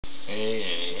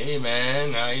Hey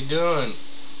man, how you doing?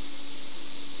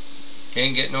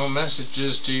 Can't get no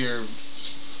messages to your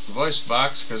voice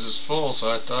box because it's full,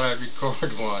 so I thought I'd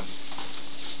record one.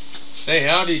 Say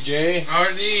howdy, Jay.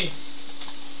 Howdy.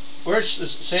 Where's the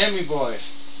Sammy boy?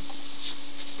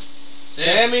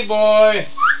 Sammy boy!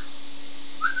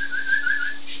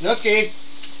 Snooky!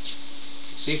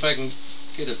 See if I can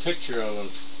get a picture of him.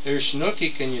 There's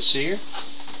Snooky, can you see her?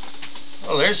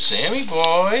 Oh, there's Sammy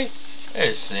boy.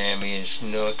 There's Sammy and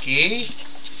Snooky.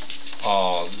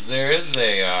 Oh, there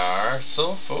they are.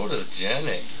 So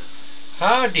photogenic.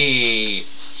 Howdy!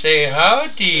 Say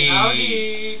howdy!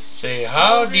 Howdy. Say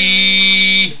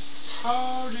howdy!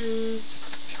 Howdy.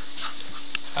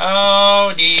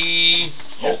 Howdy!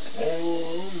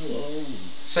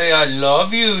 Say I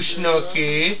love you,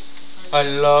 Snooky. I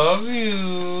love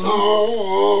you.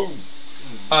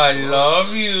 I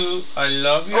love you. I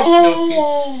love you,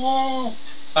 Snooky.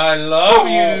 I love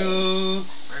you.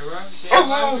 Say I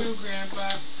love you,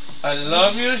 Grandpa. I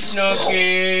love you,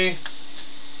 Snooky.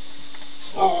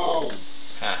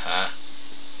 Haha.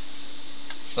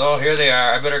 So here they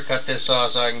are. I better cut this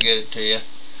off so I can get it to you.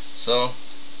 So,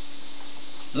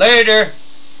 later.